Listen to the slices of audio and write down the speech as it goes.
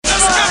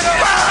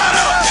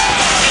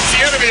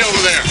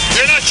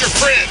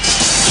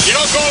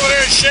go over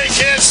there and shake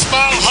hands,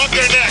 smile, hug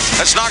their neck.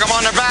 Let's knock them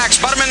on their backs,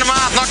 butt them in the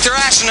mouth, knock their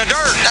ass in the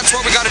dirt. That's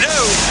what we got to do.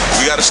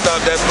 We got to stop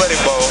that buddy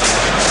ball,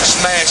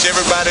 smash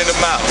everybody in the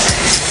mouth.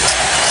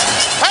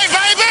 Hey,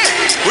 baby,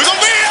 we're going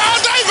to be here all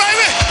day,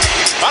 baby.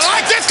 I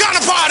like this kind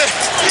of party.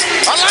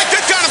 I like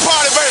this kind of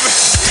party, baby.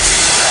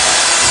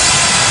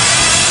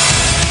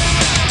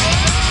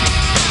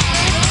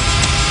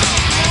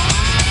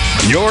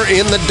 You're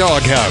in the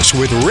Doghouse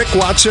with Rick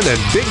Watson and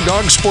Big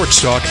Dog Sports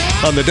Talk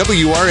on the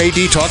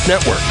WRAD Talk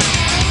Network.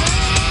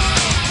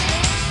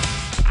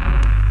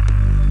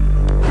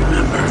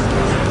 Remember,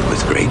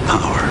 with great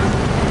power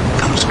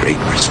comes great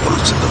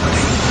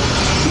responsibility.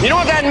 You know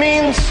what that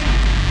means?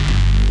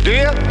 Do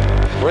you?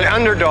 We're the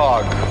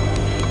underdog.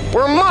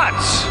 We're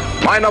mutts.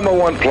 My number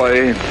one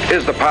play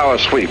is the power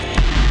sweep.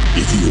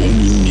 If you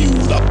only knew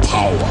the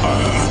power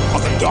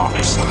of the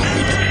dark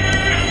side.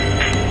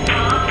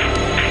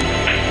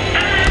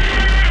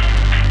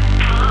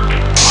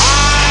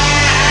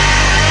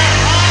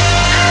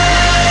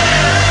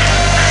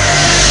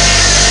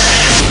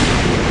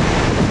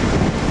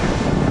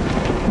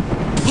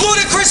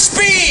 Ludicrous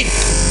speed!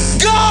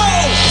 Go!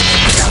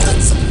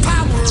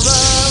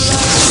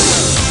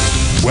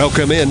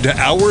 Welcome into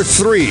Hour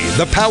 3,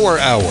 the Power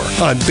Hour,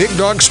 on Big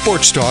Dog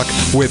Sports Talk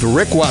with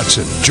Rick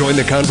Watson. Join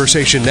the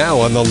conversation now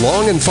on the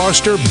Long and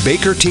Foster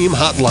Baker Team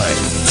Hotline,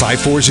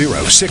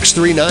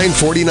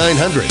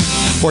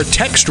 540-639-4900, or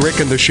text Rick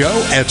and the show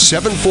at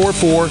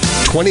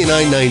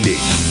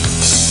 744-2990.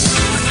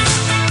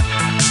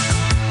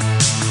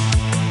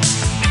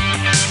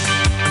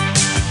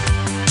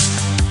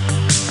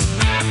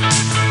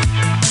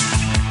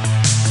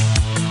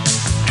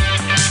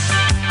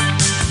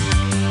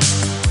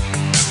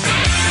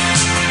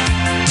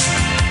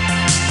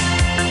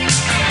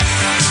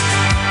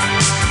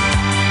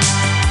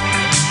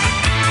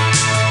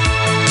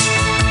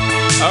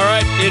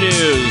 It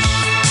is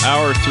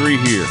Hour 3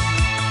 here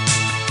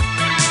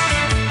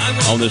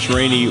on this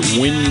rainy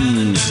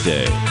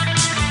Wednesday.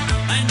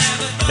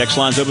 Text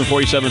line's open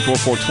for you,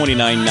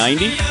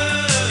 744-2990.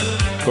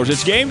 Of course,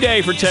 it's game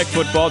day for Tech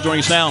football. Joining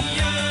us now,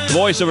 the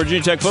voice of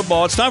Virginia Tech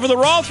football. It's time for the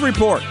Roth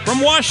Report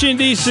from Washington,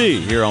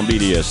 D.C., here on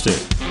BDS2.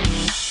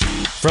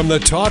 From the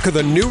talk of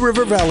the New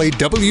River Valley,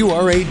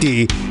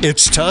 WRAD,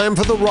 it's time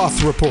for the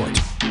Roth Report.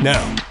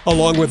 Now,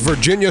 along with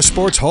Virginia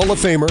Sports Hall of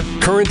Famer,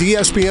 current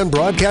ESPN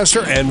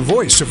broadcaster, and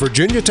voice of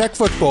Virginia Tech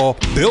football,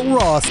 Bill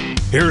Roth,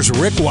 here's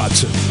Rick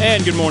Watson.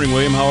 And good morning,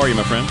 William. How are you,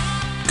 my friend?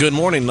 Good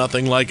morning.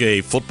 Nothing like a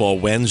football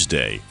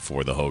Wednesday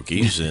for the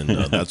Hokies, and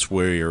that's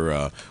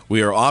where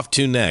we are off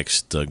to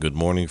next. Good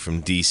morning from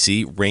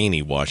D.C.,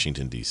 rainy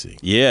Washington, D.C.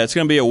 Yeah, it's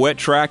going to be a wet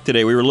track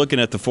today. We were looking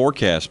at the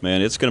forecast,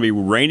 man. It's going to be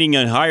raining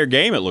a higher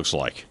game, it looks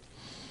like.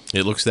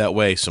 It looks that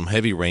way. Some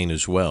heavy rain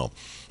as well.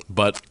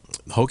 But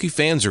Hokie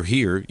fans are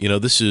here. You know,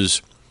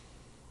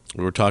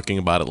 we were talking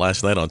about it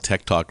last night on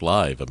Tech Talk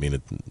Live. I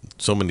mean,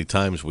 so many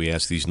times we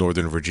ask these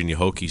Northern Virginia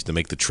Hokies to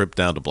make the trip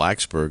down to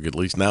Blacksburg. At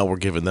least now we're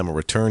giving them a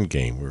return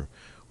game.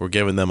 We're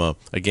giving them a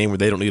game where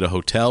they don't need a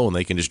hotel and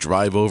they can just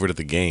drive over to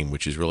the game,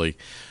 which is really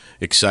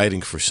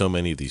exciting for so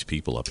many of these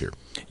people up here.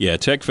 Yeah,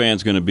 Tech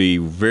fans going to be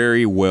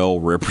very well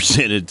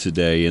represented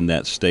today in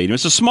that stadium.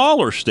 It's a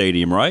smaller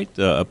stadium, right,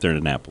 up there in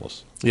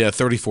Annapolis? Yeah,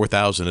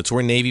 34,000. It's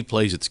where Navy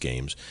plays its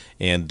games,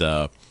 and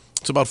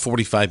it's about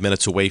 45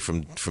 minutes away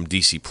from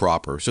D.C.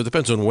 proper. So it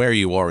depends on where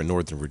you are in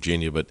Northern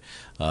Virginia. But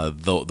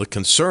the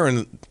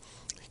concern,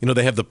 you know,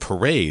 they have the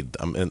parade,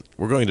 and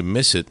we're going to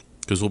miss it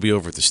because we'll be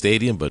over at the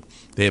stadium. But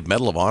they have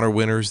Medal of Honor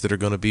winners that are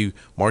going to be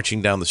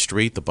marching down the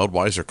street, the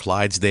Budweiser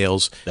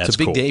Clydesdales. It's a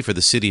big day for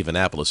the city of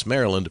Annapolis,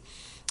 Maryland.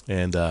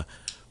 And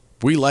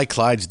we like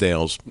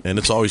Clydesdales, and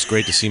it's always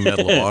great to see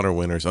Medal of Honor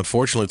winners.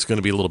 Unfortunately, it's going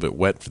to be a little bit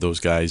wet for those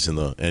guys and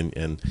the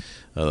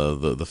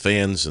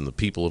fans and the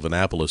people of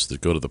Annapolis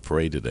that go to the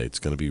parade today. It's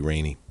going to be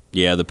rainy.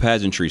 Yeah, the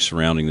pageantry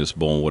surrounding this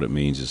bowl and what it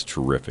means is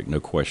terrific, no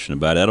question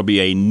about it. That'll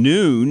be a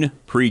noon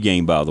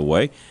pregame, by the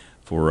way,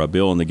 for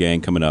Bill and the gang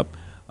coming up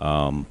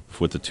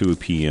with the 2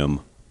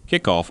 p.m.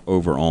 kickoff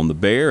over on the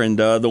Bear. And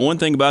the one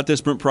thing about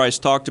this, Brent Price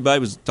talked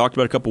about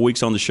a couple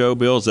weeks on the show,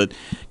 Bill, is that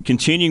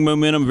continuing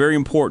momentum, very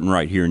important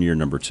right here in year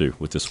number 2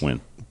 with this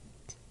win.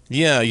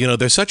 Yeah, you know,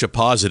 there's such a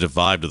positive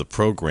vibe to the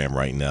program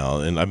right now.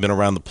 And I've been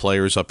around the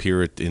players up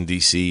here in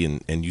D.C.,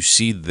 and you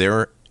see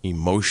their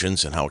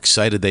emotions and how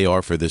excited they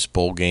are for this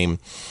bowl game.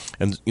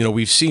 And, you know,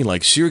 we've seen,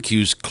 like,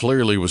 Syracuse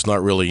clearly was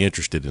not really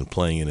interested in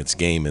playing in its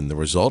game, and the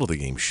result of the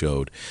game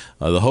showed.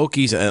 The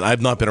Hokies, and I've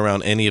not been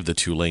around any of the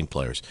Tulane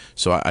players,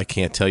 so I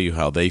can't tell you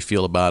how they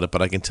feel about it,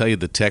 but I can tell you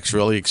the Tech's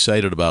really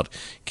excited about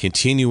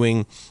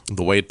continuing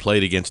the way it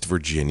played against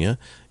Virginia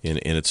in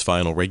its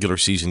final regular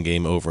season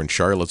game over in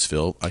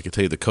Charlottesville. I can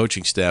tell you the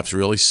coaching staff's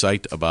really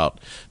psyched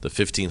about the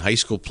 15 high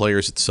school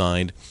players it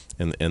signed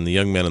and the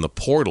young men in the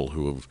portal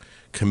who have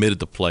committed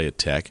to play at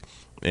Tech.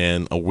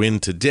 And a win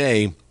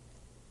today,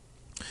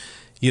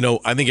 you know,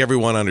 I think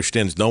everyone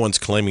understands no one's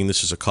claiming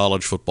this is a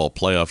college football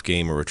playoff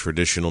game or a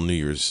traditional New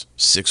Year's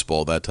Six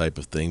bowl, that type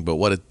of thing. But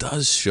what it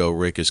does show,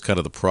 Rick, is kind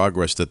of the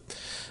progress that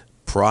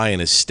Pry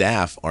and his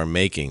staff are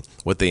making,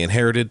 what they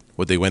inherited,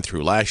 what they went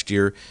through last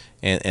year,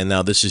 and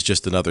now this is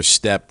just another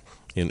step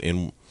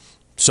in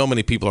so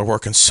many people are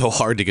working so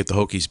hard to get the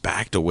Hokies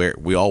back to where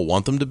we all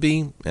want them to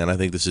be, and I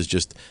think this is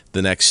just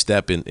the next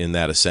step in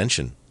that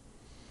ascension.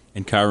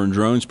 And Kyron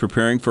Drones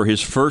preparing for his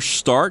first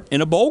start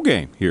in a bowl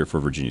game here for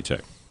Virginia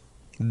Tech.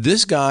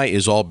 This guy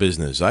is all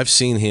business. I've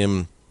seen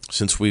him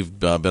since we've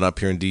been up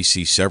here in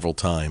D.C. several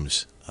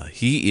times.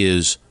 He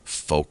is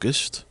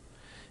focused.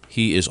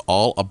 He is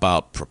all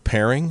about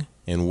preparing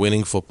and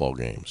winning football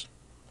games.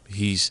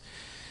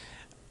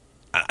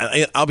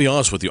 I'll be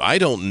honest with you, I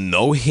don't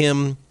know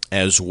him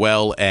as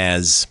well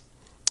as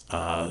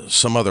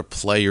some other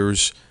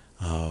players,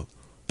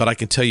 but I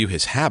can tell you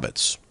his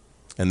habits,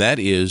 and that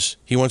is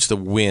he wants to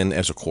win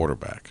as a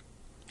quarterback.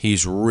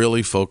 He's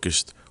really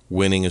focused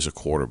winning as a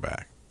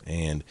quarterback,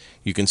 and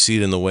you can see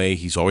it in the way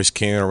he's always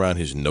carrying around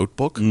his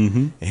notebook,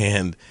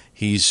 and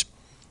he's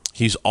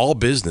all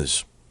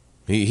business.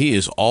 He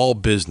is all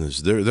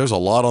business. There's a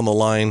lot on the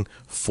line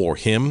for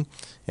him,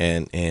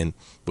 and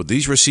with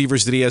these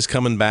receivers that he has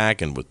coming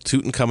back, and with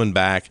Tootin coming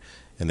back,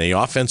 and the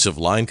offensive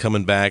line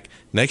coming back,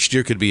 next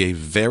year could be a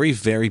very,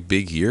 very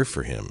big year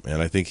for him.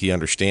 And I think he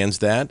understands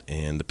that,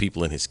 and the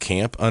people in his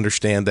camp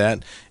understand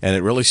that, and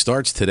it really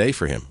starts today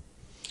for him.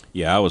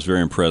 Yeah, I was very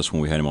impressed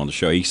when we had him on the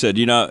show. He said,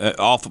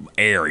 off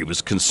air, he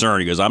was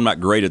concerned. He goes, I'm not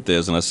great at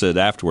this. And I said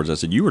afterwards, I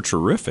said, you were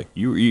terrific.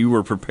 You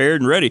were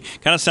prepared and ready.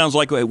 Kind of sounds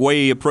like the way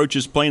he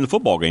approaches playing the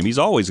football game. He's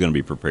always going to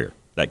be prepared,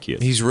 that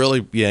kid. He's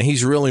really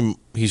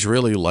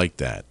like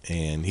that.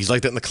 And he's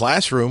like that in the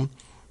classroom.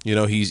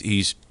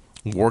 He's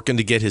working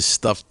to get his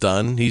stuff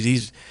done.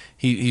 He's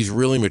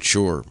really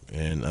mature,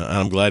 and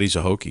I'm glad he's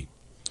a Hokie.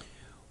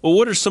 Well,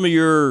 what are some of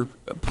your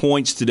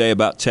points today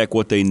about Tech,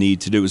 what they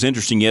need to do? It was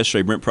interesting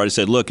yesterday. Brent Pryde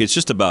said, look, it's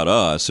just about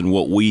us and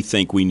what we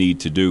think we need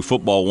to do.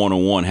 Football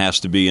 101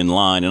 has to be in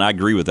line, and I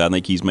agree with that. I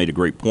think he's made a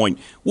great point.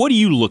 What are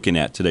you looking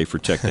at today for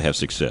Tech to have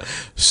success?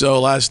 So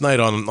last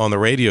night on the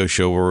radio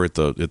show, we were at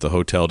the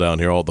hotel down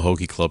here. All the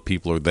Hokie Club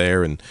people are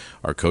there, and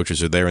our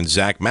coaches are there. And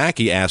Zach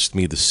Mackey asked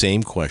me the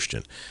same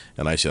question.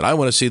 And I said, I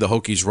want to see the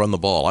Hokies run the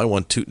ball. I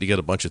want Tootin to get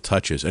a bunch of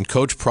touches. And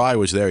Coach Pry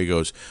was there. He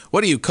goes,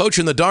 what are you,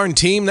 coaching the darn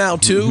team now,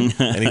 too?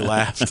 And he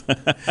laughed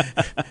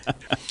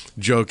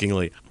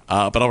jokingly.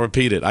 But I'll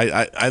repeat it.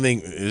 I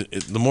think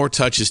the more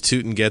touches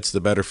Tootin gets,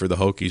 the better for the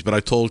Hokies. But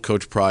I told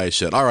Coach Pry, I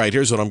said, all right,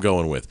 here's what I'm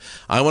going with.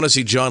 I want to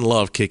see John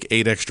Love kick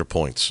 8 extra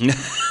points. And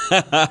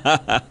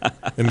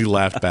he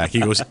laughed back. He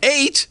goes,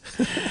 8?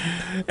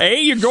 8?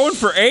 You're going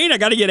for 8? I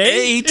got to get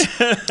 8?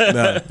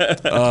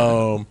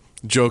 No.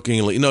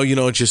 Jokingly. No,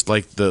 it's just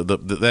like that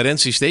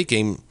NC State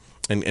game,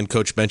 and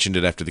Coach mentioned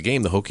it after the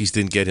game, the Hokies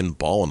didn't get him the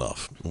ball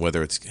enough,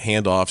 whether it's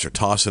handoffs or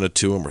tossing it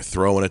to him or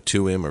throwing it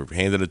to him or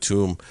handing it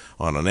to him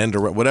on an end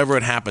or whatever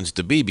it happens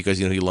to be, because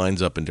he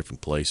lines up in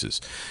different places.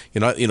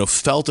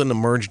 Felton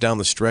emerged down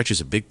the stretch as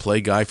a big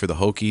play guy for the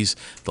Hokies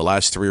the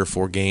last 3 or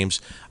 4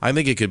 games. I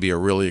think it could be a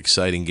really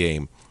exciting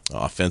game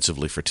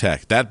offensively for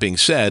Tech. That being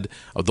said,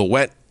 the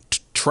wet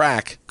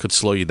track could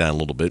slow you down a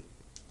little bit.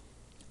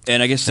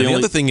 And I guess the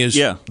other thing is,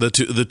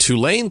 the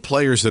Tulane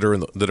players that are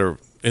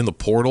in the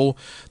portal,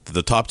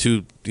 the top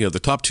two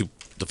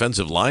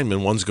defensive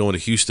linemen, one's going to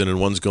Houston and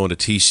one's going to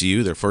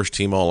TCU, their first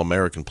team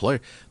All-American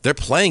player. They're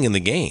playing in the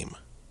game,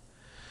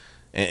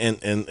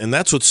 and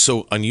that's what's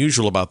so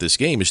unusual about this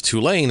game is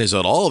Tulane is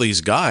that all these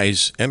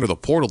guys enter the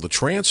portal to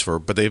transfer,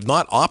 but they've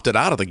not opted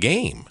out of the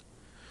game.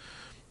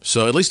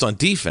 So at least on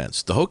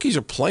defense, the Hokies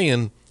are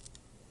playing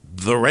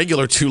the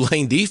regular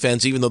Tulane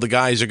defense, even though the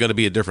guys are going to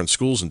be at different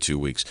schools in 2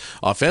 weeks.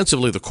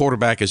 Offensively, the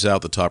quarterback is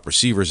out, the top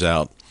receiver's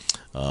out.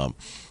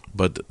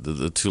 But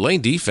the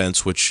Tulane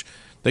defense, which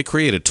they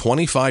created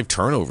 25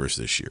 turnovers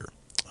this year,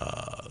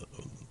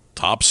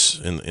 tops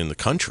in the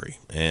country.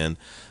 And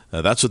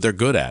that's what they're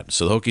good at.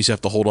 So the Hokies have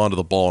to hold on to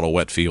the ball in a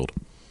wet field.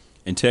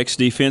 And Tech's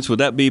defense, would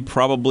that be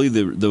probably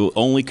the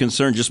only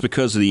concern just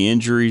because of the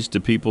injuries to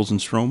Peoples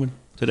and Stroman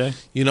today?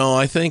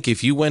 I think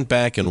if you went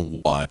back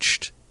and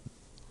watched –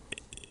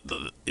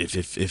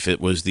 if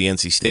it was the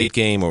NC State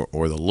game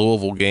or the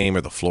Louisville game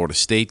or the Florida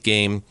State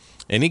game,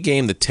 any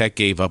game that Tech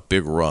gave up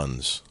big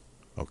runs,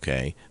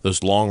 okay,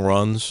 those long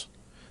runs,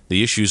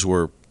 the issues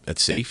were at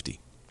safety.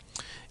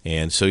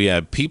 And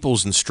so,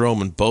 Peoples and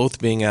Stroman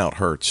both being out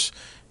hurts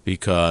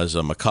because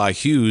Mekhi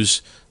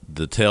Hughes,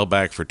 the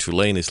tailback for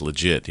Tulane, is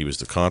legit. He was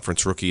the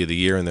conference rookie of the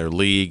year in their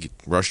league,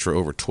 rushed for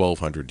over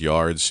 1,200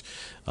 yards.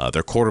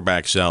 Their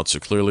quarterback's out, so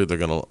clearly they're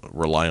going to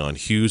rely on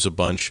Hughes a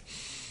bunch.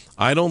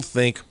 I don't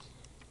think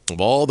of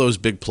all those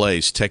big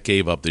plays Tech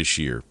gave up this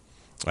year,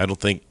 I don't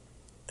think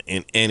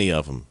in any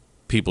of them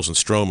Peoples and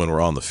Stroman were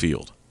on the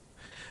field.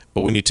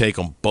 But when you take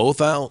them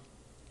both out,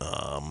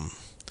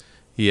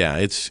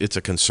 it's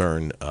a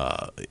concern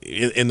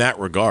in that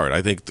regard.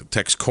 I think the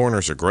Tech's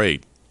corners are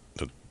great.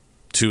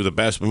 Two of the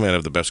best, we might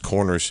have the best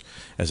corners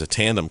as a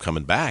tandem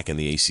coming back in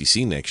the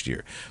ACC next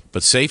year.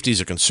 But safety is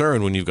a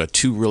concern when you've got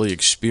two really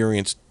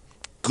experienced,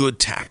 good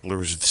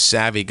tacklers,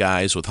 savvy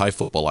guys with high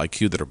football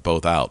IQ that are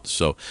both out.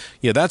 So,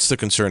 that's the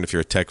concern if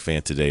you're a Tech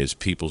fan today is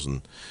Peoples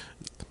and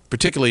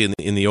particularly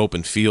in the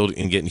open field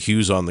and getting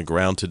Hughes on the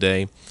ground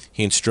today.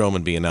 He and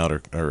Stroman being out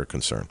are a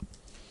concern.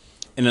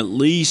 And at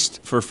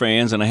least for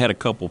fans, and I had a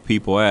couple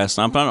people ask, if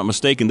I'm not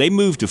mistaken, they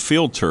moved to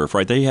field turf,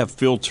 right? They have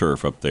field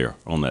turf up there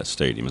on that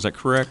stadium. Is that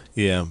correct?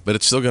 Yeah, but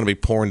it's still going to be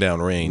pouring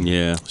down rain.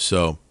 Yeah.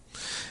 So,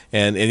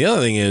 and the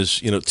other thing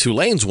is,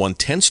 Tulane's won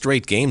 10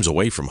 straight games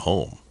away from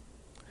home.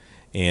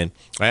 And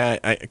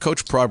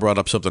Coach Praw brought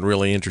up something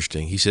really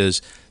interesting. He says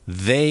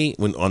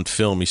when on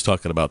film he's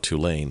talking about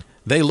Tulane,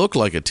 they look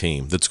like a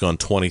team that's gone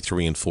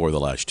 23-4 the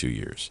last 2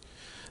 years.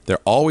 They're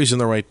always in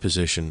the right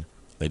position.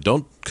 They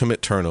don't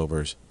commit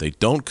turnovers. They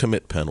don't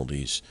commit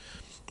penalties.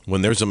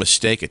 When there's a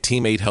mistake, a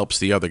teammate helps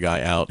the other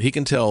guy out. He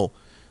can tell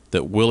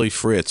that Willie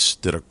Fritz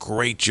did a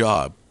great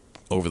job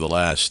over the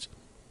last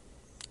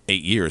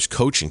 8 years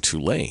coaching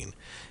Tulane.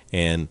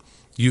 And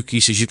he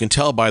says you can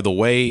tell by the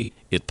way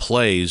it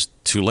plays,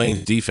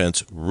 Tulane's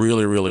defense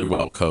really, really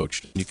well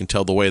coached. You can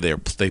tell the way they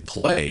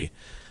play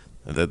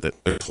that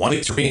they're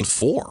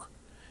 23-4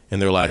 in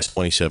their last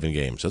 27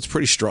 games. That's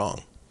pretty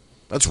strong.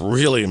 That's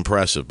really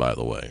impressive, by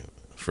the way,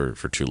 for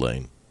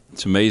Tulane.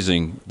 It's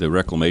amazing the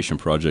reclamation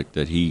project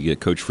that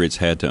Coach Fritz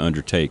had to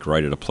undertake,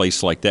 right, at a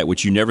place like that,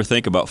 which you never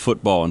think about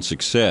football and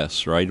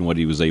success, right, and what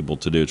he was able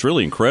to do. It's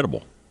really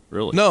incredible,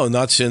 really. No,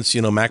 not since,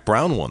 Mac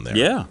Brown won there.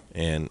 Yeah.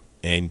 And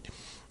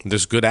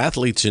there's good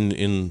athletes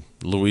in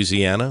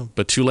Louisiana,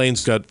 but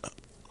Tulane's got,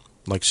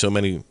 like so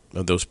many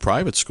of those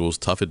private schools,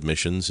 tough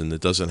admissions, and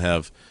it doesn't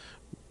have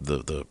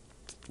the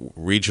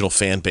regional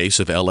fan base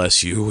of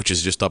LSU, which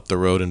is just up the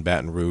road in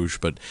Baton Rouge.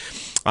 But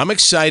I'm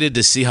excited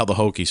to see how the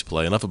Hokies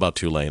play. Enough about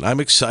Tulane. I'm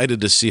excited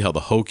to see how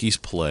the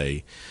Hokies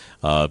play,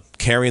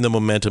 carrying the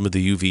momentum of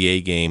the UVA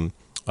game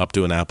up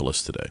to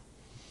Annapolis today.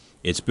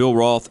 It's Bill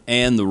Roth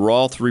and the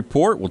Roth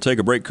Report. We'll take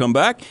a break, come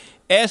back.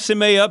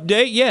 SMA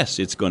update, yes,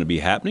 it's going to be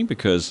happening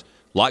because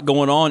a lot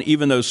going on,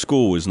 even though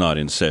school is not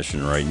in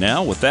session right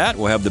now. With that,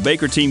 we'll have the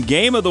Baker Team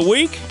Game of the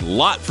Week. A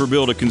lot for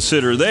Bill to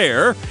consider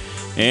there.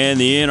 And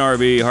the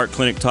NRV Heart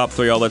Clinic Top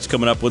 3, all that's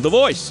coming up with the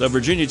voice of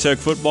Virginia Tech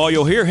football.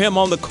 You'll hear him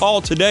on the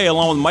call today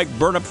along with Mike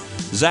Burnup,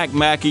 Zach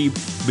Mackey,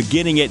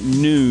 beginning at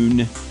noon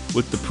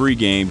with the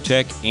pregame,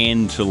 Tech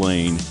and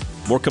Tulane.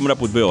 More coming up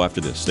with Bill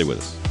after this. Stay with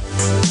us.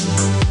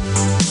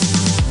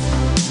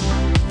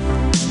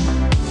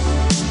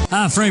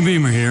 Hi, Frank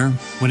Beamer here.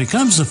 When it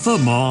comes to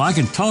football, I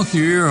can talk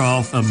your ear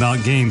off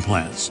about game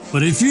plans.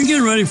 But if you're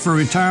getting ready for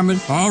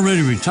retirement or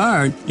already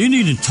retired, you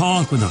need to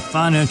talk with a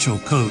financial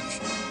coach.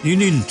 You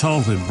need to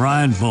talk with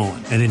Brian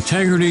Bowen at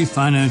Integrity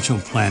Financial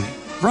Planning.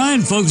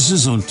 Brian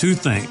focuses on two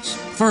things.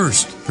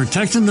 First,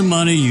 protecting the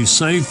money you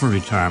save for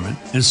retirement.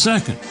 And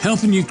second,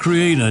 helping you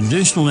create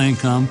additional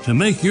income to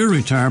make your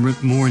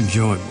retirement more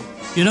enjoyable.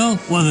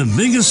 One of the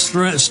biggest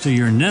threats to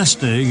your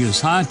nest egg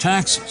is high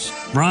taxes.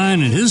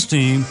 Brian and his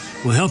team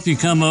will help you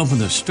come up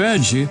with a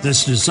strategy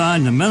that's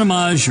designed to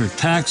minimize your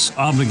tax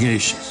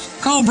obligations.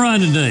 Call Brian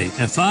today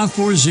at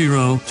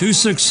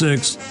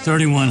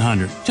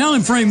 540-266-3100. Tell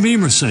him Frank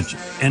Beamer sent you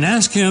and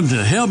ask him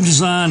to help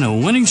design a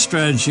winning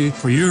strategy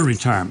for your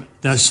retirement.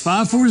 That's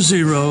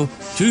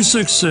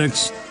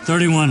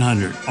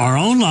 540-266-3100 or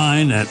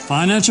online at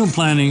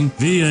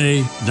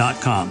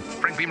financialplanningva.com.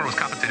 Frank Beamer was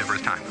compensated for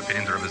his time.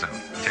 Opinions are of his own.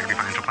 Integrity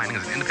Financial Planning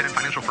is an independent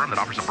financial firm that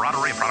offers a broad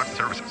array of products and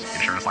services.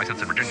 Insurance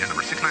license in Virginia,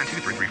 number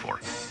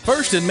 692334.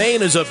 First in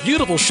Main is a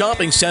beautiful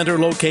shopping center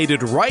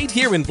located right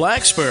here in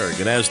Blacksburg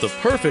and has the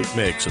perfect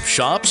mix of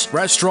shops,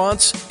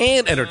 restaurants,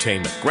 and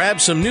entertainment. Grab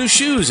some new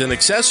shoes and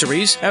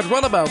accessories at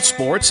Runabout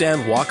Sports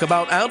and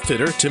Walkabout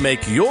Outfitter to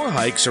make your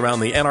hikes around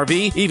the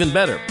NRV even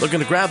better. Looking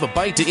to grab a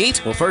bite to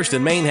eat? Well, First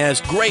in Main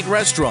has great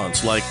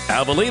restaurants like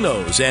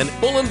Avelino's and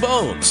Bull and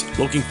Bones.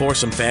 Looking for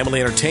some family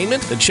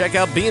entertainment? Then check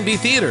out B&B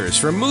Theaters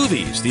for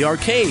movies, the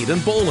arcade,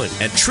 and bowling.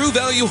 And True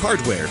Value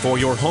Hardware for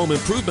your home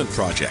improvement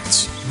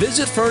projects.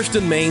 Visit First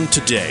in Main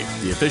today,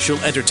 the official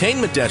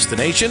entertainment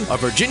destination of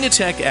Virginia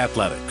Tech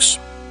Athletics.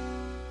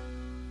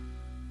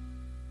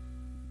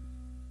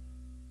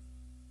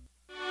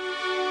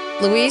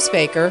 Louise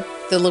Baker,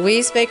 the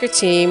Louise Baker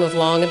team of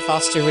Long &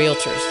 Foster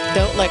Realtors.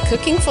 Don't let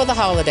cooking for the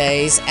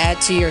holidays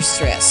add to your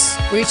stress.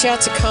 Reach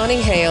out to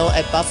Connie Hale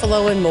at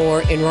Buffalo &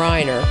 Moore in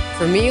Reiner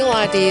for meal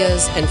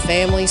ideas and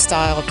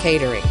family-style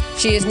catering.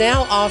 She is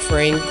now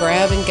offering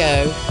grab and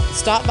go.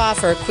 Stop by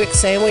for a quick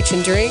sandwich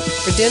and drink,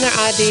 for dinner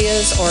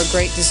ideas, or a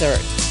great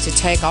dessert to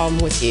take home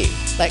with you.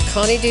 Let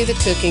Connie do the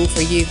cooking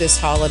for you this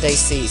holiday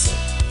season.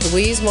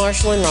 Louise,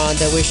 Marshall, and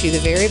Rhonda wish you the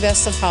very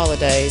best of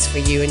holidays for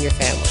you and your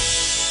family.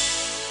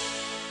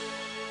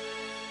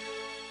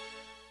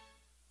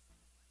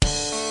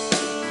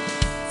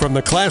 From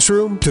the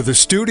classroom to the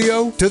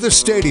studio to the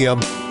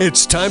stadium,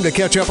 it's time to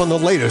catch up on the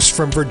latest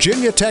from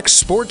Virginia Tech's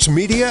sports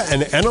media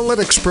and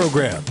analytics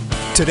program.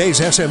 Today's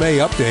SMA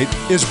update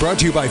is brought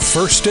to you by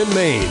First in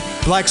Main,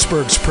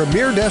 Blacksburg's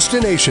premier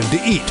destination to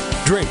eat,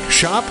 drink,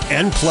 shop,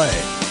 and play.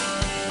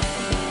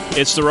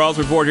 It's the Roth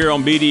Report here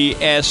on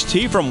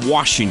BDST from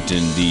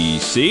Washington,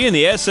 D.C., and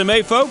the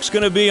SMA folks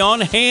going to be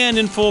on hand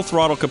in full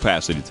throttle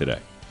capacity today.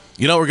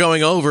 We're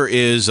going over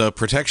is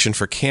protection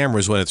for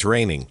cameras when it's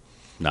raining.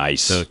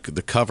 Nice.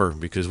 The cover,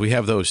 because we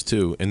have those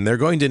too, and they're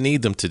going to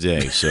need them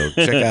today. So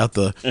check out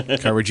the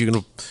coverage. You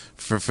can,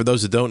 for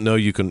those that don't know,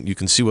 you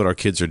can see what our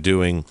kids are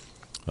doing,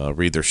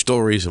 read their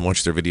stories, and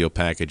watch their video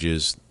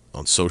packages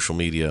on social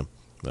media,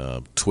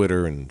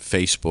 Twitter and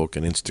Facebook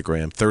and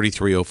Instagram.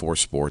 3304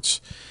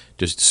 Sports.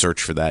 Just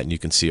search for that, and you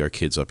can see our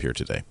kids up here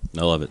today.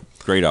 I love it.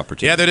 Great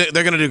opportunity. Yeah,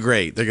 they're going to do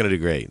great. They're going to do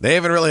great. They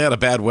haven't really had a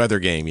bad weather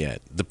game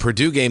yet. The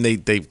Purdue game, they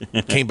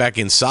came back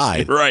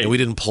inside, right, and we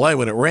didn't play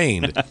when it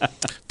rained.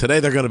 Today,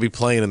 they're going to be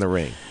playing in the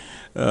rain.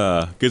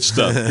 Good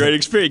stuff. Great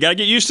experience. Got to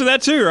get used to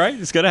that too, right?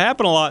 It's going to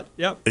happen a lot.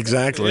 Yep.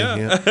 Exactly.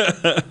 Yeah.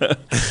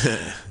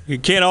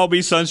 It can't all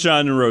be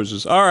sunshine and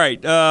roses. All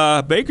right.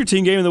 Baker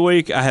team game of the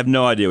week. I have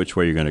no idea which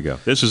way you're going to go.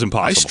 This is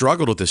impossible. I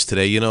struggled with this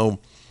today.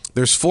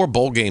 There's 4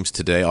 bowl games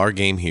today. Our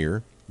game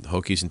here, the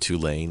Hokies and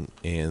Tulane,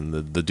 and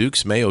the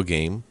Duke's Mayo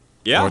game,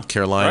 North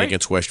Carolina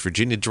against West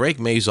Virginia. Drake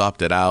Mays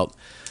opted out.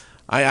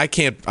 I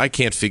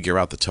can't figure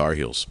out the Tar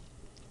Heels,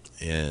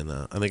 and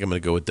I think I'm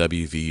going to go with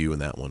WVU in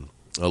that one.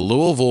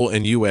 Louisville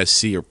and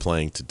USC are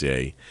playing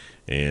today,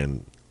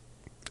 and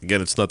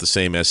again, it's not the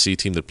same SC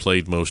team that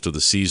played most of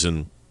the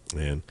season.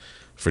 And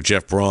for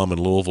Jeff Brom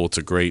and Louisville, it's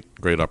a great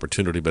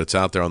opportunity, but it's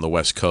out there on the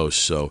West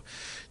Coast, so.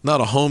 Not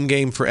a home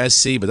game for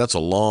SC, but that's a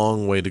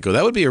long way to go.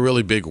 That would be a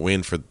really big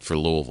win for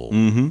Louisville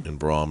and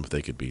Brom if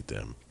they could beat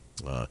them.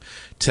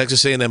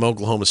 Texas A&M,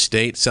 Oklahoma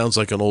State sounds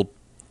like an old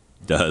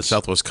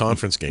Southwest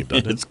Conference game,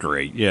 doesn't it? It's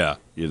great. Yeah,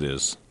 it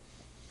is.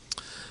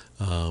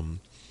 I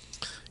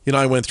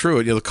went through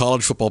it. The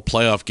college football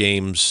playoff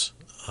games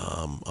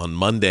on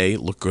Monday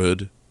look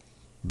good.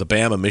 The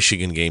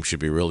Bama-Michigan game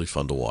should be really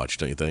fun to watch,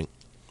 don't you think?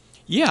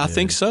 Yeah, I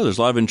think so. There's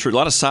a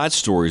lot of side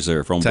stories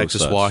there from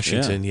Texas, both sides.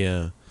 Washington,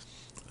 yeah.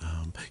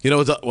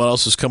 What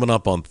else is coming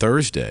up on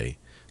Thursday?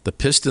 The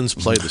Pistons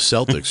play the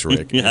Celtics,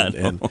 Rick.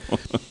 and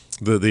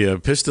the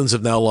Pistons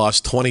have now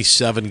lost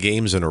 27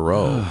 games in a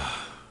row.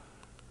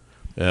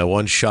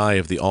 One shy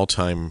of the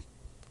all-time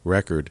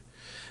record.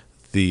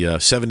 The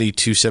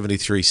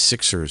 72-73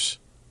 Sixers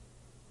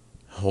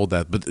hold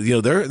that. But,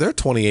 their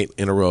 28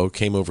 in a row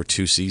came over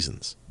 2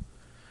 seasons.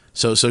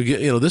 So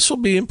this will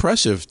be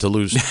impressive to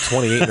lose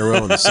 28 in a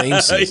row in the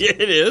same season.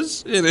 It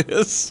is.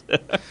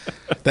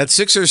 That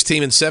Sixers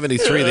team in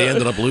 73, they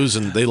ended up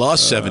losing. They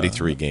lost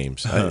 73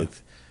 games.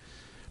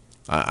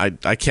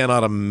 I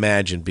cannot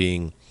imagine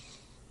being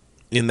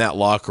in that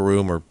locker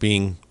room or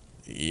being,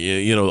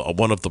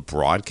 one of the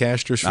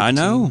broadcasters for the I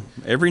know.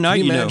 team. Every night,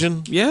 Can you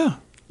imagine? Yeah.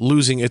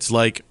 Losing, it's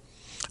like,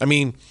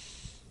 this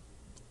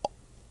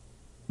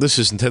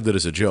is intended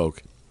as a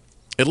joke.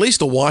 At least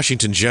the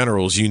Washington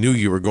Generals, you knew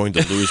you were going to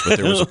lose, but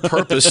there was a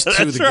purpose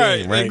to the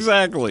game, right?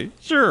 Exactly.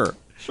 Sure.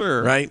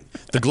 Right?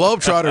 The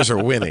Globetrotters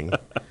are winning.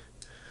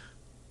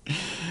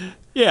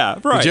 Yeah,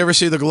 right. Did you ever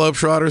see the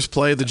Globetrotters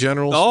play the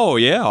Generals? Oh,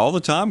 yeah, all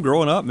the time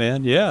growing up,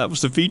 man. Yeah, that was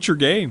the feature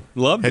game.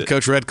 Loved it. Head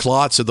coach Red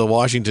Klotz of the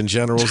Washington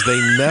Generals, they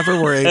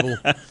never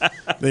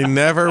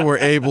were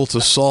able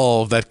to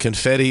solve that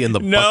confetti in the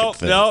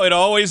bucket thing. No, it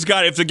always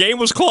got, if the game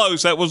was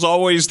close, that was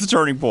always the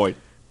turning point.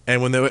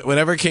 And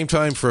whenever it came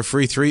time for a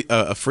free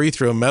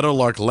throw,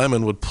 Meadowlark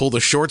Lemon would pull the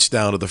shorts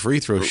down to the free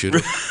throw shooter,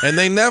 and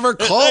they never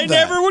called that. They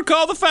never would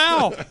call the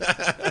foul.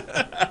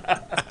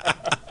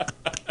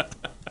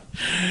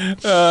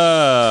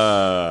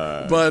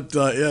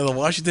 The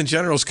Washington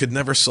Generals could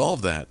never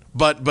solve that.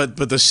 But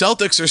the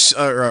Celtics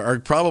are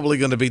probably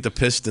going to beat the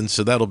Pistons,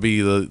 so that'll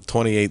be the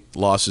 28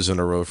 losses in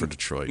a row for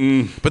Detroit.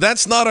 But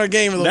that's not our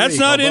game of the week. That's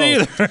not it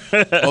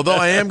either. Although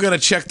I am going to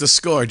check the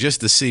score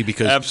just to see,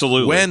 because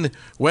absolutely,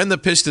 when the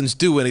Pistons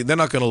do win, they're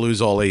not going to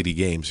lose all 80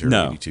 games or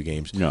 82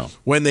 games. No.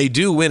 When they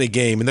do win a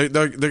game, and they're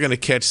going to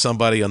catch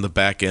somebody on the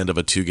back end of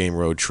a 2-game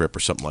road trip or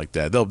something like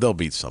that, they'll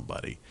beat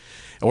somebody.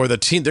 Or the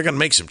team, they're going to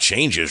make some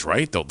changes,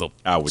 right? They'll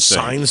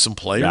sign some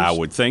players. I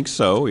would think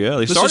so. Yeah,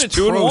 they this started is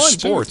 2-1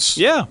 sports.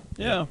 Too.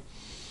 Yeah.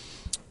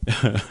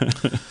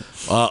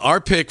 Our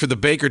pick for the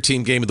Baker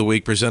team game of the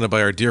week, presented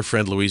by our dear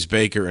friend Louise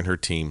Baker and her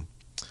team.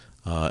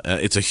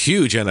 It's a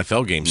huge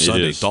NFL game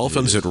Sunday.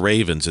 Dolphins at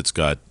Ravens. It's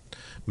got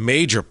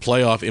major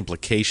playoff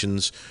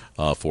implications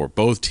for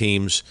both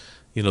teams.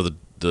 The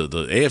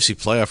AFC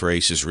playoff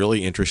race is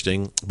really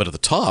interesting, but at the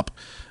top,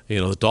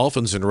 the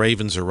Dolphins and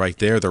Ravens are right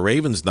there. The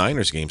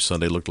Ravens-Niners game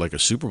Sunday looked like a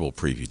Super Bowl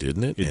preview,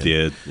 didn't it? It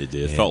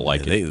did. Felt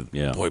like it.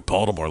 Yeah. Boy,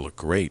 Baltimore looked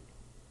great.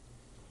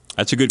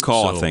 That's a good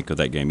call, I think, of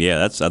that game.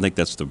 Yeah, I think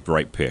that's the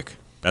right pick.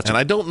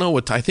 I don't know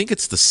what. I think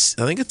it's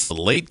the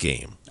late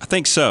game. I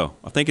think so.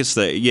 I think it's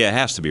it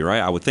has to be,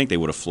 right? I would think they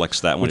would have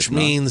flexed that one. Which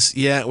means,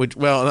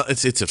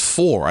 it's at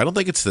 4. I don't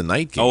think it's the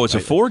night game. Oh, it's a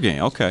 4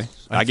 game. Okay.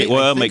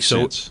 It makes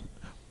sense.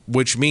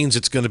 Which means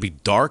it's going to be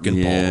dark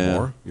in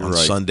Baltimore on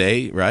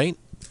Sunday, right?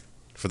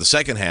 For the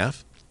second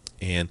half,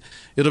 and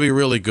it'll be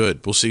really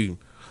good. We'll see.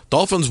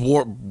 Dolphins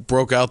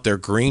broke out their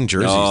green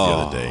jerseys the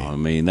other day. I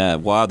mean,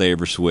 why they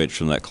ever switched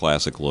from that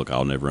classic look,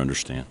 I'll never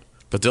understand.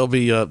 But they'll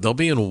be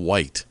in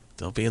white.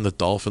 They'll be in the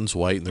Dolphins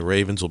white, and the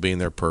Ravens will be in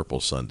their purple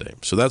Sunday.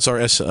 So that's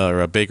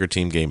our Baker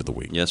team game of the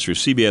week. Yes, true.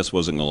 CBS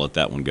wasn't going to let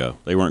that one go.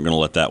 They weren't going to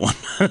let that one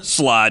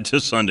slide to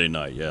Sunday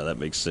night. Yeah, that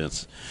makes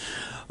sense.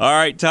 All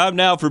right, time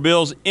now for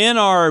Bill's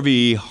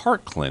NRV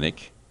Heart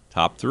Clinic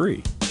Top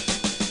 3.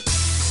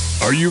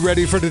 Are you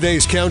ready for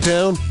today's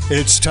countdown?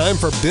 It's time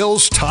for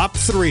Bill's Top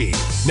 3.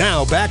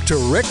 Now back to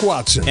Rick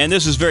Watson. And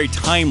this is very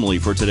timely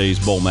for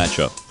today's bowl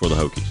matchup for the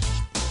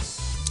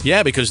Hokies.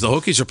 Yeah, because the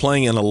Hokies are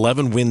playing an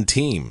 11-win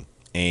team.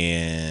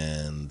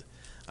 And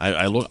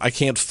I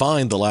can't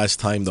find the last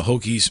time the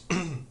Hokies,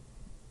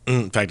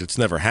 in fact, it's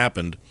never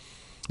happened.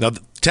 Now,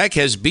 Tech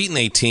has beaten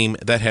a team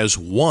that has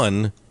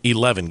won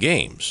 11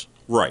 games.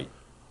 Right.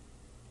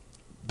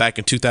 Back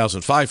in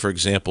 2005, for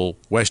example,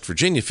 West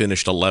Virginia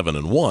finished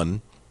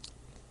 11-1.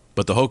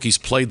 But the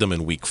Hokies played them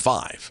in Week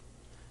 5.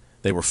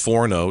 They were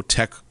 4-0.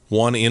 Tech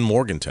won in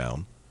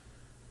Morgantown.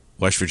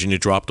 West Virginia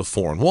dropped to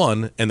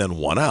 4-1 and then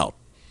won out.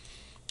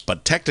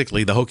 But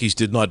technically, the Hokies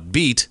did not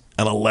beat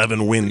an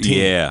 11-win team.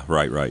 Yeah,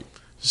 right.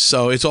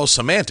 So it's all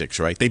semantics,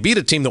 right? They beat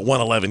a team that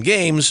won 11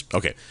 games.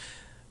 Okay.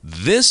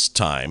 This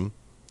time,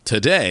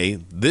 today,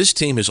 this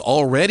team has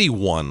already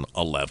won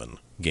 11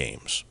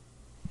 games.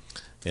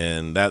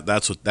 And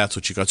that's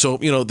what you got. So,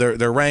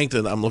 they're ranked,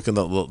 and I'm looking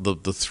at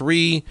the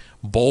 3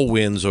 bowl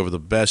wins over the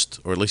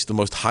best, or at least the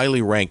most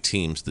highly ranked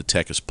teams that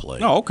Tech has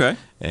played. Oh, okay.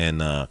 And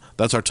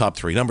that's our top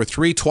 3. Number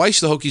 3, twice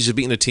the Hokies have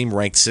beaten a team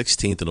ranked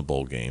 16th in a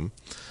bowl game.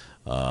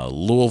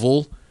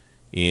 Louisville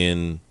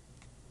in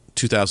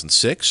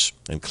 2006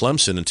 and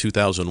Clemson in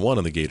 2001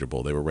 in the Gator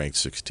Bowl. They were ranked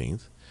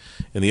 16th.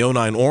 In the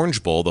 2009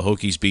 Orange Bowl, the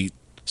Hokies beat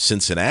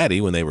Cincinnati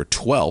when they were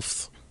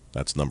 12th.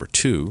 That's number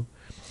 2.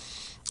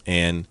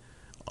 And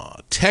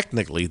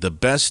technically, the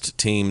best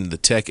team the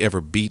Tech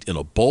ever beat in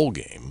a bowl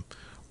game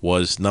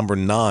was number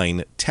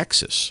 9,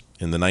 Texas,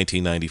 in the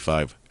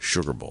 1995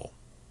 Sugar Bowl.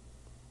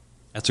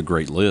 That's a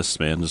great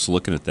list, man. Just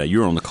looking at that. You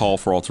were on the call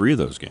for all 3 of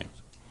those games.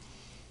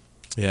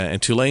 Yeah,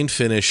 and Tulane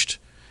finished,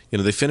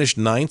 they finished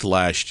 9th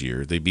last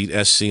year. They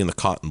beat SC in the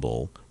Cotton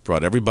Bowl,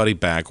 brought everybody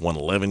back, won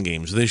 11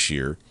 games this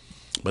year,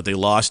 but they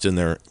lost in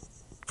their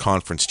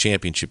conference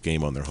championship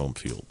game on their home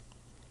field.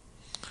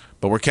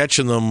 But we're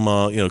catching them.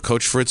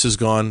 Coach Fritz has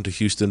gone to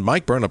Houston.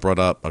 Mike Burnett brought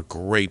up a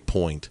great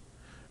point,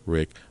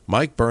 Rick.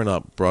 Mike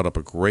Burnett brought up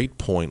a great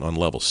point on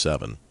level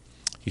 7.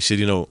 He said,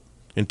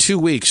 in 2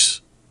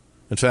 weeks,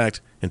 in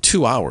fact, in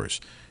 2 hours,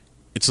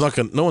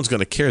 no one's going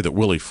to care that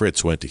Willie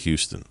Fritz went to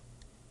Houston,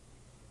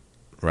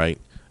 right?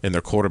 And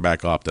their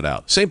quarterback opted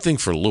out. Same thing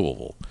for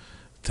Louisville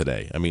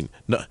today. I mean,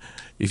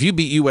 if you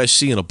beat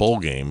USC in a bowl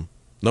game,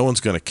 no one's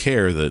going to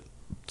care that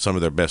some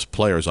of their best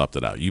players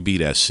opted out. You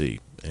beat SC.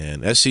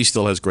 And SC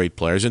still has great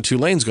players, and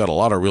Tulane's got a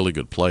lot of really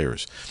good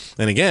players.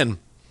 And again,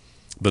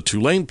 the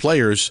Tulane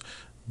players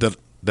that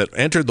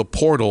entered the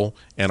portal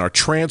and are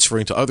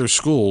transferring to other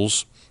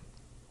schools,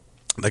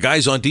 the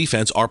guys on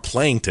defense are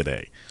playing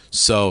today.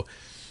 So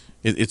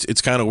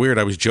it's kind of weird.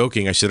 I was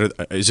joking. I said,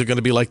 is it going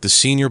to be like the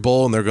Senior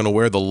Bowl, and they're going to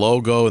wear the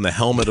logo and the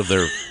helmet of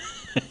their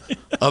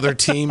other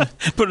team?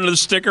 Put another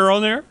sticker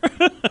on there?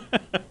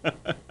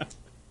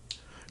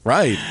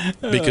 Right,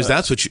 because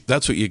that's what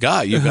you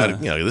got. You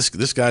got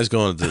this guy's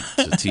going to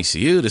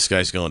TCU. This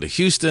guy's going to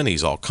Houston.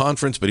 He's all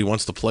conference, but he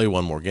wants to play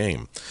one more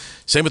game.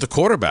 Same with the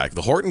quarterback.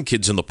 The Horton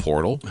kid's in the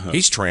portal.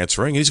 He's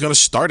transferring. He's going to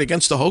start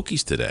against the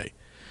Hokies today,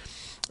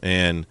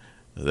 and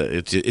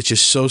it's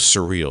just so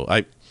surreal.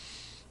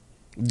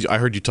 I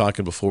heard you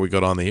talking before we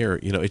got on the air.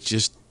 It's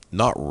just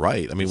not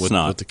right. I mean,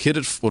 what the kid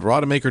what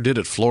Rodemaker did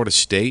at Florida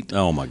State.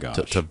 Oh my gosh,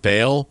 to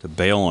bail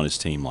on his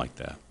team like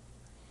that.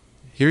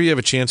 Here you have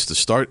a chance to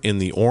start in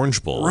the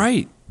Orange Bowl,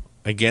 right,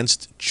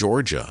 against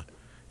Georgia,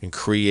 and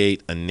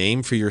create a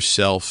name for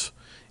yourself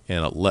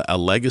and a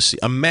legacy.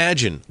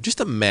 Just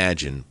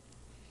imagine,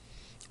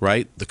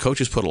 right? The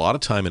coaches put a lot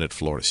of time in at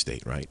Florida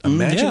State, right?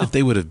 Imagine if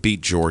they would have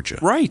beat Georgia,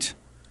 right?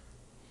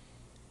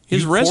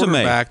 His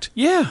resume,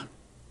 yeah.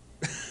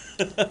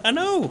 I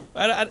know.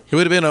 It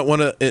would have been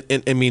one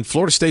of.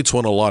 Florida State's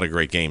won a lot of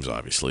great games,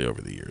 obviously,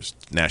 over the years,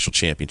 national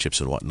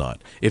championships and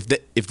whatnot.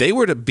 If they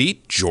were to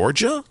beat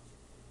Georgia,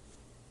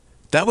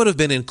 that would have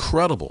been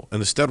incredible.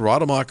 And instead,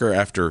 Rodemacher,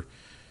 after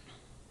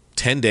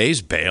 10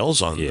 days,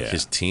 bails on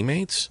his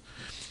teammates.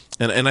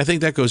 And I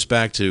think that goes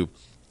back to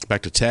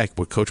Tech,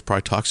 what Coach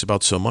Pry talks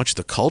about so much,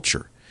 the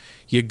culture.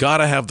 You got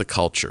to have the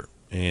culture.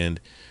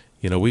 And,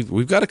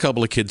 we've got a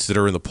couple of kids that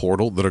are in the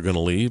portal that are going to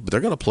leave, but they're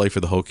going to play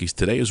for the Hokies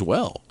today as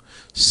well.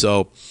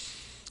 So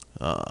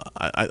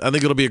I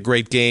think it'll be a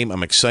great game.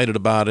 I'm excited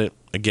about it.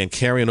 Again,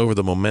 carrying over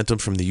the momentum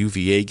from the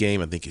UVA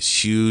game I think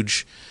is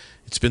huge.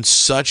 It's been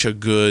such a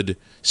good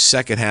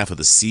second half of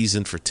the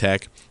season for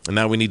Tech, and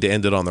now we need to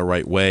end it on the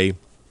right way.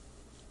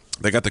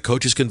 They got the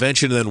coaches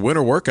convention and then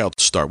winter workouts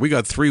start. We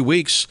got 3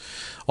 weeks.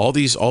 All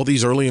these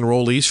early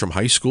enrollees from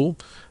high school.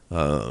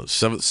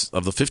 Some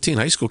of the 15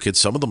 high school kids,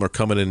 some of them are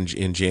coming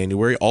in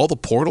January. All the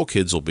portal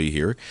kids will be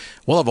here.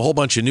 We'll have a whole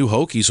bunch of new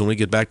Hokies when we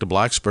get back to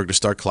Blacksburg to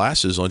start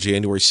classes on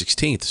January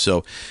 16th.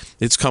 So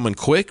it's coming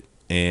quick,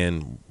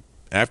 and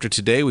after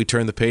today, we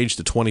turn the page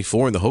to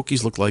 24, and the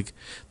Hokies look like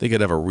they could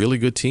have a really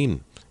good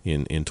team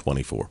in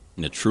 24.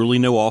 And truly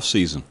no off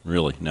season,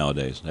 really,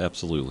 nowadays.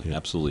 Absolutely,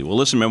 absolutely. Well,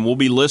 listen, man, we'll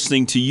be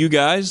listening to you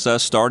guys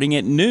starting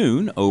at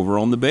noon over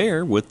on the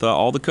Bear with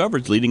all the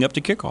coverage leading up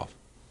to kickoff.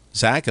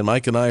 Zach and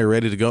Mike and I are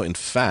ready to go. In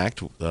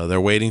fact, they're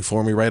waiting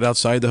for me right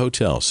outside the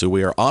hotel. So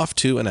we are off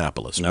to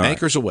Annapolis. All right.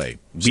 Anchors away.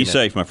 Be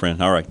safe, my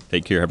friend. All right.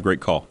 Take care. Have a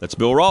great call. That's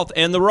Bill Roth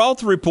and the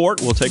Roth Report.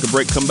 We'll take a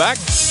break, come back.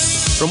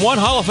 From one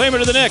Hall of Famer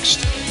to the next,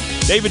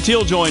 David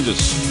Teal joins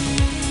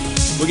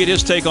us. We'll get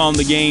his take on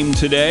the game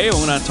today. I'm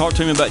going to talk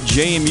to him about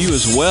JMU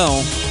as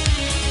well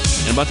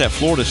and about that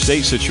Florida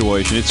State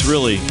situation. It's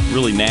really,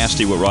 really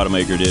nasty what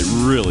Rodemaker did.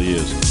 It really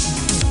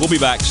is. We'll be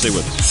back. Stay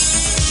with us.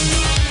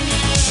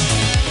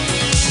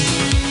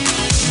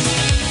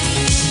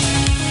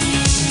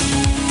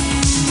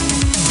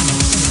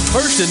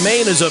 First and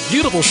Main is a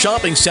beautiful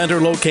shopping center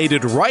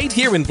located right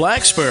here in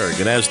Blacksburg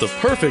and has the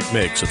perfect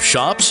mix of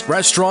shops,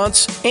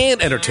 restaurants,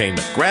 and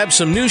entertainment. Grab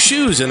some new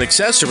shoes and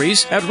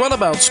accessories at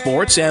Runabout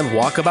Sports and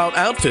Walkabout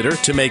Outfitter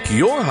to make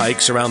your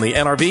hikes around the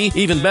NRV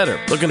even better.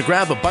 Looking to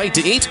grab a bite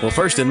to eat? Well,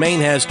 First and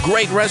Main has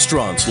great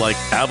restaurants like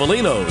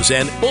Avellino's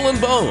and Bull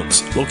and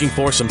Bones. Looking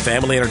for some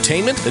family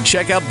entertainment? Then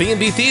check out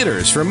B&B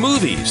Theaters for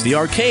movies, the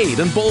arcade,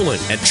 and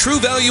bowling. And True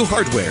Value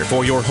Hardware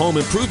for your home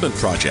improvement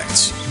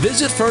projects.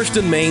 Visit First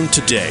and Main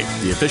today,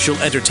 the official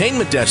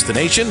entertainment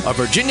destination of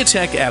Virginia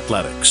Tech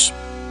Athletics.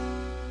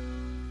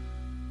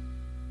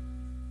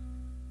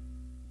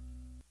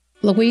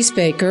 Louise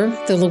Baker,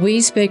 the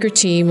Louise Baker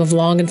team of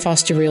Long and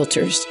Foster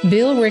Realtors.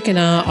 Bill, Rick, and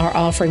I are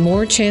offering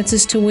more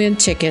chances to win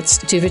tickets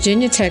to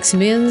Virginia Tech's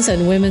men's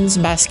and women's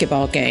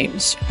basketball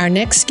games. Our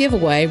next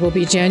giveaway will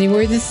be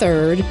January the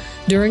 3rd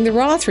during the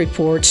Roth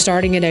Report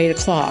starting at 8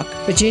 o'clock.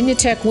 Virginia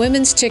Tech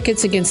women's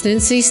tickets against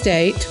NC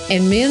State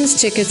and men's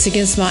tickets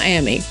against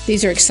Miami.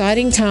 These are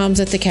exciting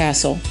times at the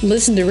Castle.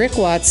 Listen to Rick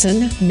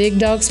Watson, Big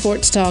Dog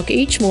Sports Talk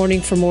each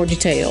morning for more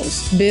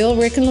details. Bill,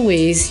 Rick, and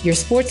Louise, your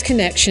sports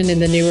connection in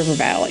the New River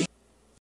Valley.